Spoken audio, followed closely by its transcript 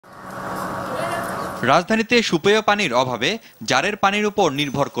রাজধানীতে সুপেয় পানির অভাবে জারের পানির উপর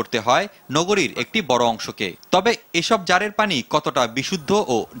নির্ভর করতে হয় নগরীর একটি বড় অংশকে। তবে এসব জারের পানি কতটা বিশুদ্ধ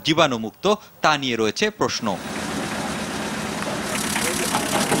ও জীবাণুমুক্ত তা নিয়ে রয়েছে প্রশ্ন।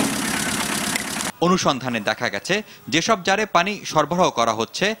 অনুসন্ধানে দেখা গেছে, যেসব জারে পানি সরবরাহ করা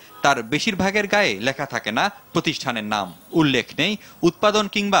হচ্ছে তার বেশিরভাগের গায়ে লেখা থাকে না প্রতিষ্ঠানের নাম, উল্লেখ নেই উৎপাদন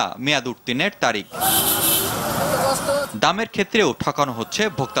কিংবা মেয়াদ উত্তীর্ণের তারিখ। দামের ক্ষেত্রেও ঠকানো হচ্ছে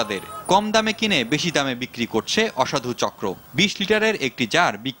ভোক্তাদের। কম দামে কিনে বেশি দামে বিক্রি করছে অসাধু চক্র। 20 লিটারের একটি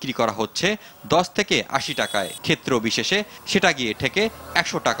জার বিক্রি করা হচ্ছে 10 থেকে 80 টাকায়, ক্ষেত্র বিশেষে সেটা গিয়ে ঠেকে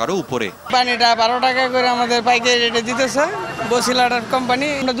 100 টাকারও উপরে। পানিটা 12 টাকা করে আমাদের পাইকারি রেটে দিতেছে বসিলাটার কোম্পানি।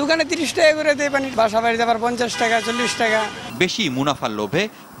 আমরা দোকানে 30 টাকা করে দেই পানি, বাসা বাড়িতে আবার 50 টাকা 40 টাকা। বেশি মুনাফার লোভে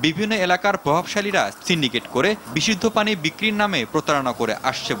বিভিন্ন এলাকার প্রভাবশালীরা সিন্ডিকেট করে বিশুদ্ধ পানি বিক্রির নামে প্রতারণা করে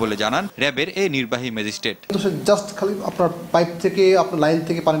আসছে বলে জানান র্যাবের এই নির্বাহী ম্যাজিস্ট্রেট। জাস্ট খালি আপনার পাইপ থেকে আপনার লাইন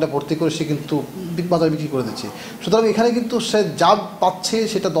থেকে পানিটা ভর্তি করে সে কিন্তু বাজারে বিক্রি করে দিচ্ছে। সুতরাং এখানে কিন্তু সে যা পাচ্ছে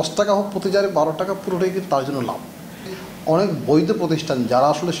সেটা 10 টাকা হোক প্রতি জারে 12 টাকা, পুরোটাই কিন্তু তার জন্য লাভ। অনেক বৈধ প্রতিষ্ঠান যারা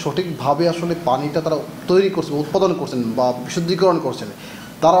আসলে সঠিকভাবে আসলে পানিটা তারা তৈরি করছেন, উৎপাদন করছেন বা বিশুদ্ধীকরণ করছেন,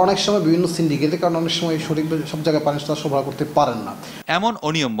 তারা অনেক সময় বিভিন্ন সিন্ডিকেটের কারণে অনেক সময় সঠিকভাবে সব জায়গায় পানি সরবরাহ করতে পারেন না। এমন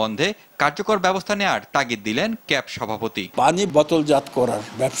অনিয়ম বন্ধে কার্যকর ব্যবস্থা নেওয়ার তাগিদ দিলেন ক্যাব সভাপতি। পানি বোতলজাত করার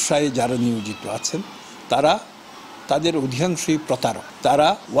ব্যবসায়ী যারা নিয়োজিত আছেন তারা তাদের অধিকাংশই প্রতারক। তারা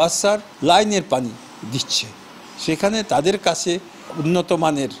ওয়াসার লাইনের পানি দিচ্ছে, সেখানে তাদের কাছে উন্নত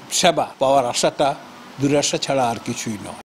মানের সেবা পাওয়ার আশাটা দুরাশা ছাড়া আর কিছুই নয়।